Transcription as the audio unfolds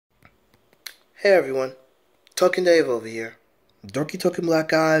Hey everyone, Talking Dave over here. Dorky Talking Black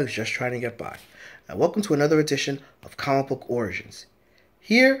Guy who's just trying to get by. And welcome to another edition of Comic Book Origins.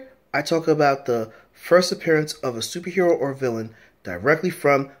 Here, I talk about the first appearance of a superhero or villain directly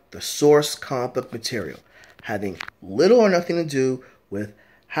from the source comic book material, having little or nothing to do with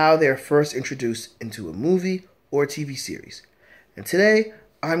how they are first introduced into a movie or a TV series. And today,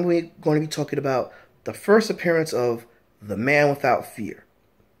 I'm going to be talking about the first appearance of the Man Without Fear,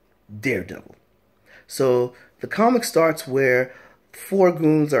 Daredevil. So the comic starts where four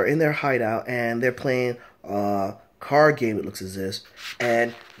goons are in their hideout and they're playing a card game, it looks as if,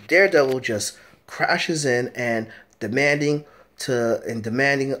 and Daredevil just crashes in and demanding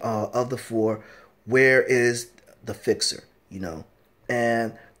of the four, where is the fixer,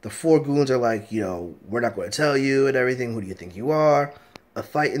 and the four goons are like, we're not going to tell you and everything. Who do you think you are? A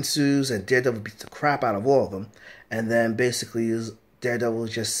fight ensues and Daredevil beats the crap out of all of them, and then basically Daredevil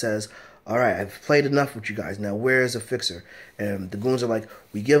just says, all right, I've played enough with you guys. Now, where is the fixer? And the goons are like,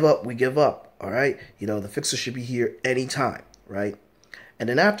 we give up, all right? The fixer should be here anytime, right? And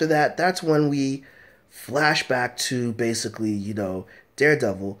then after that, that's when we flash back to basically,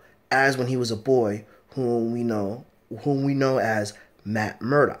 Daredevil as when he was a boy, whom we know as Matt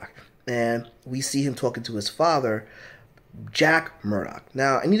Murdock. And we see him talking to his father, Jack Murdock.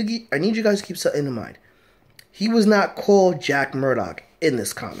 Now, I need you guys to keep something in mind. He was not called Jack Murdock in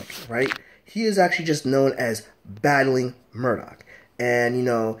this comic, right? He is actually just known as Battling Murdock. And,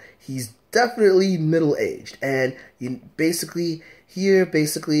 he's definitely middle-aged. And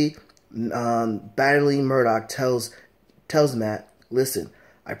Battling Murdock tells Matt, listen,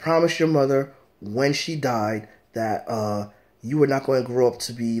 I promised your mother when she died that you were not going to grow up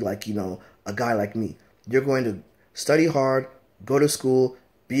to be like, a guy like me. You're going to study hard, go to school,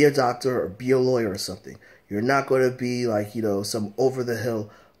 be a doctor or be a lawyer or something. You're not going to be like, some over-the-hill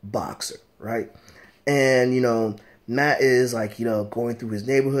boxer, right? And, Matt is like, going through his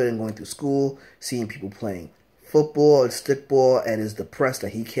neighborhood and going through school, seeing people playing football and stickball, and is depressed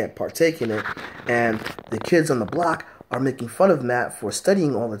that he can't partake in it. And the kids on the block are making fun of Matt for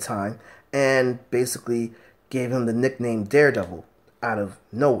studying all the time and basically gave him the nickname Daredevil out of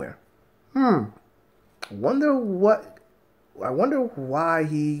nowhere. I wonder why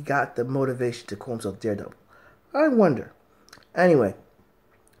he got the motivation to call himself Daredevil. I wonder. Anyway,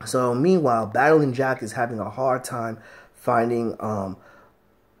 so meanwhile, Battling Jack is having a hard time finding a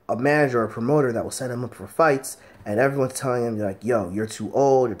manager or promoter that will set him up for fights, and everyone's telling him, like, yo, you're too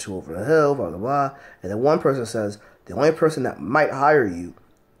old, you're too over the hill, blah, blah, blah. And then one person says, the only person that might hire you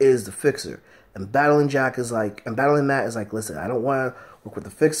is the Fixer. And Battling Matt is like, listen, I don't want to work with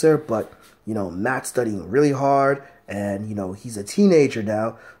the Fixer, but, Matt's studying really hard, and, he's a teenager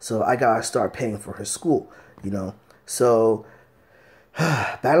now, so I gotta start paying for his school, So,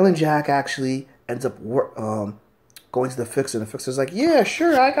 Battling Jack actually ends up going to the Fixer, and the Fixer's like, yeah,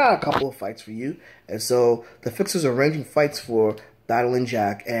 sure, I got a couple of fights for you. And so, the Fixer's arranging fights for Battling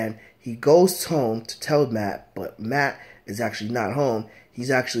Jack, and he goes home to tell Matt, but Matt is actually not home.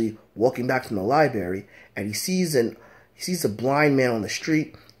 He's actually walking back from the library, and he sees a blind man on the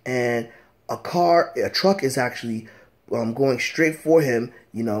street, and a truck is actually going straight for him,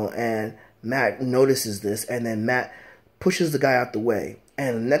 and Matt notices this, and then Matt pushes the guy out the way.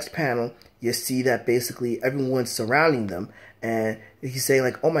 And in the next panel, you see that basically everyone's surrounding them, and he's saying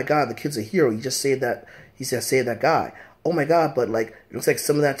like, oh my god, the kid's a hero. He just saved that guy. Oh my god, but like, it looks like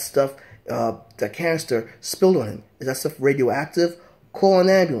some of that stuff, that canister spilled on him. Is that stuff radioactive? Call an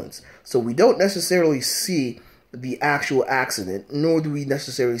ambulance. So we don't necessarily see the actual accident, nor do we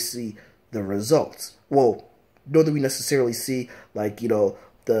necessarily see the results. Well, nor do we necessarily see, like,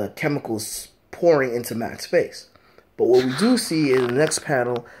 the chemicals pouring into Matt's face. But what we do see in the next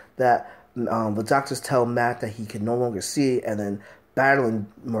panel, that the doctors tell Matt that he can no longer see, and then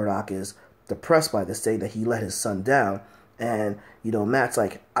Battling Murdock is depressed by this, saying that he let his son down. And, Matt's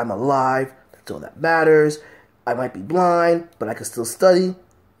like, I'm alive, that's all that matters. I might be blind, but I can still study.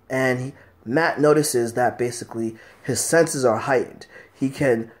 And Matt notices that basically his senses are heightened. He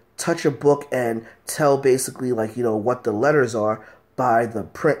can touch a book and tell basically, like, what the letters are by the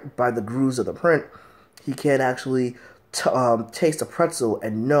print, by the grooves of the print. He can actually taste a pretzel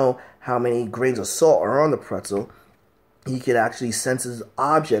and know how many grains of salt are on the pretzel. He can actually sense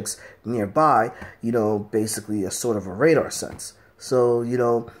objects nearby, basically a sort of a radar sense.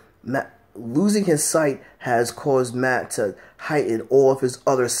 So, Matt, losing his sight has caused Matt to heighten all of his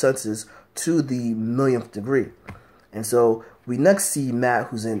other senses to the millionth degree. And so we next see Matt,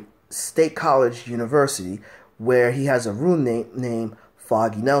 who's in State College University, where he has a roommate named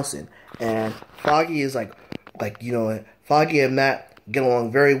Foggy Nelson. And Foggy is Foggy and Matt get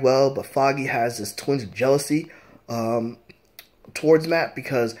along very well, but Foggy has this twinge of jealousy towards Matt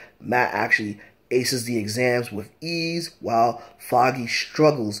because Matt actually aces the exams with ease while Foggy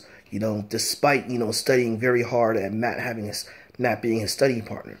struggles, despite, studying very hard and Matt being his study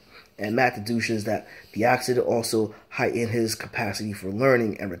partner. And Matt deduces that the accident also heightened his capacity for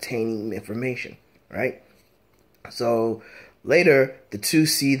learning and retaining information, right? So later, the two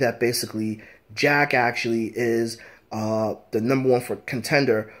see that basically Jack actually is the #1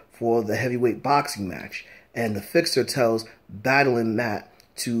 contender for the heavyweight boxing match. And the Fixer tells Battling Matt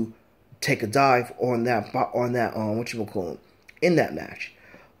to take a dive in that match.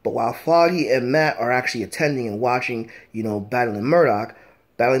 But while Foggy and Matt are actually attending and watching, Battling Murdoch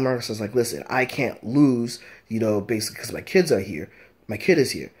says, like, listen, I can't lose, basically because my kids are here. My kid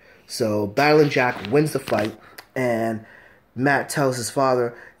is here. So Battling Jack wins the fight, and Matt tells his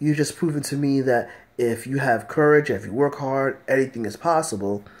father, "You've just proven to me that if you have courage, if you work hard, anything is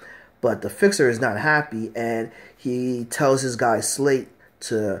possible." But the Fixer is not happy, and he tells his guy Slate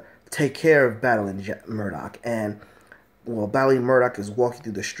to take care of Battling Murdoch. And while Battling Murdoch is walking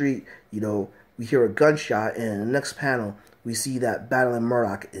through the street, we hear a gunshot, and in the next panel, we see that Battling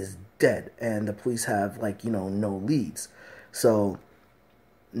Murdoch is dead, and the police have, no leads. So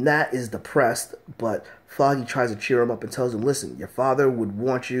Nat is depressed, but Foggy tries to cheer him up and tells him, listen, your father wouldn't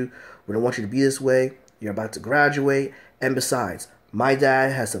want you to be this way. You're about to graduate, and besides, my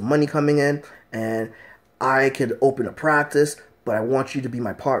dad has some money coming in, and I could open a practice, but I want you to be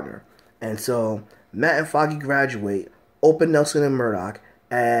my partner. And so Matt and Foggy graduate, open Nelson and Murdoch,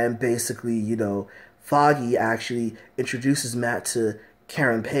 and basically, Foggy actually introduces Matt to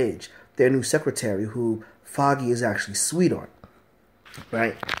Karen Page, their new secretary, who Foggy is actually sweet on,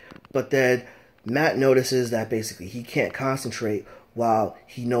 right? But then Matt notices that basically he can't concentrate while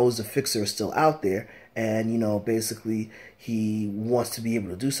he knows the Fixer is still out there, and, basically he wants to be able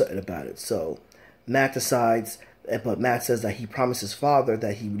to do something about it. So Matt says that he promised his father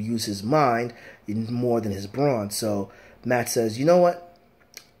that he would use his mind more than his brawn. So Matt says, you know what?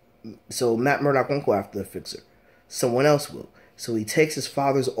 So Matt Murdoch won't go after the Fixer. Someone else will. So he takes his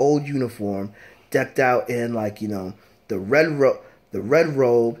father's old uniform, decked out in the red robe and red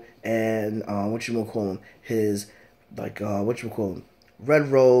robe,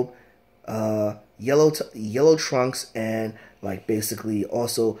 yellow trunks, and basically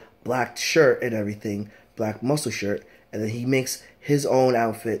also black shirt and everything, black muscle shirt, and then he makes his own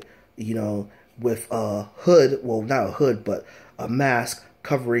outfit, with a hood, well, not a hood, but a mask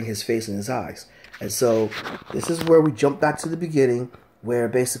covering his face and his eyes. And so this is where we jump back to the beginning, where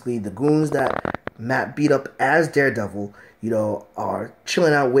basically the goons that Matt beat up as Daredevil, are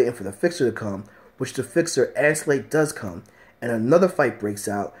chilling out waiting for the Fixer to come, which the Fixer and Slate does come, and another fight breaks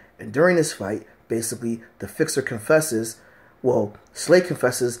out. And during this fight, basically the Fixer Slate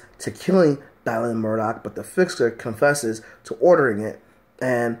confesses to killing Battling Murdoch, but the Fixer confesses to ordering it.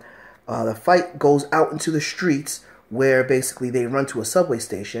 And the fight goes out into the streets, where basically they run to a subway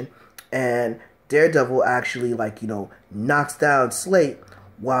station, and Daredevil actually knocks down Slate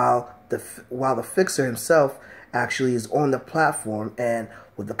while the Fixer himself actually is on the platform, and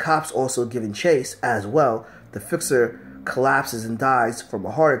with the cops also giving chase as well, the Fixer collapses and dies from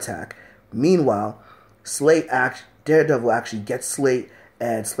a heart attack. Meanwhile, Daredevil actually gets Slate,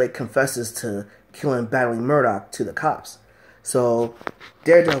 and Slate confesses to killing Battling Murdoch to the cops. So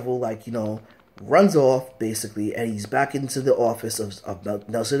Daredevil, runs off, basically, and he's back into the office of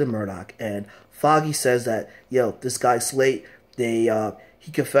Nelson and Murdoch, and Foggy says that, this guy Slate,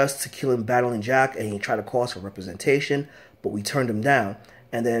 he confessed to killing Battling Jack, and he tried to call us for representation, but we turned him down.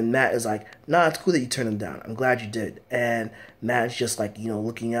 And then Matt is like, nah, it's cool that you turned him down. I'm glad you did. And Matt's just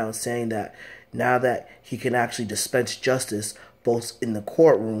looking out and saying that now that he can actually dispense justice, both in the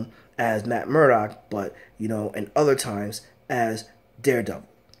courtroom as Matt Murdoch, but, and other times as Daredevil.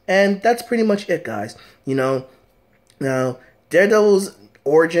 And that's pretty much it, guys. Now, Daredevil's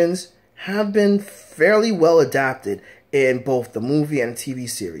origins have been fairly well adapted in both the movie and TV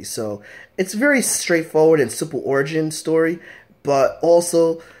series. So it's a very straightforward and simple origin story, but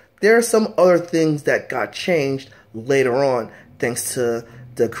also there are some other things that got changed later on thanks to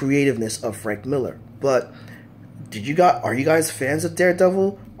the creativeness of Frank Miller. But are you guys fans of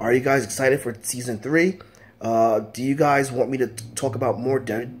Daredevil? Are you guys excited for season 3? Do you guys want me to talk about more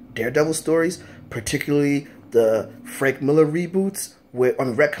Daredevil stories, particularly the Frank Miller reboots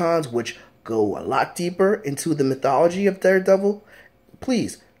retcons, which go a lot deeper into the mythology of Daredevil?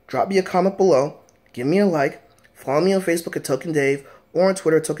 Please drop me a comment below, give me a like, follow me on Facebook at Token Dave, or on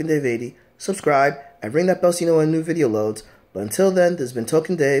Twitter at TokenDave80, subscribe, and ring that bell so you know when a new video loads. But until then, this has been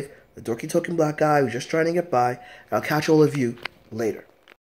Token Dave, the dorky token black guy who's just trying to get by, and I'll catch all of you later.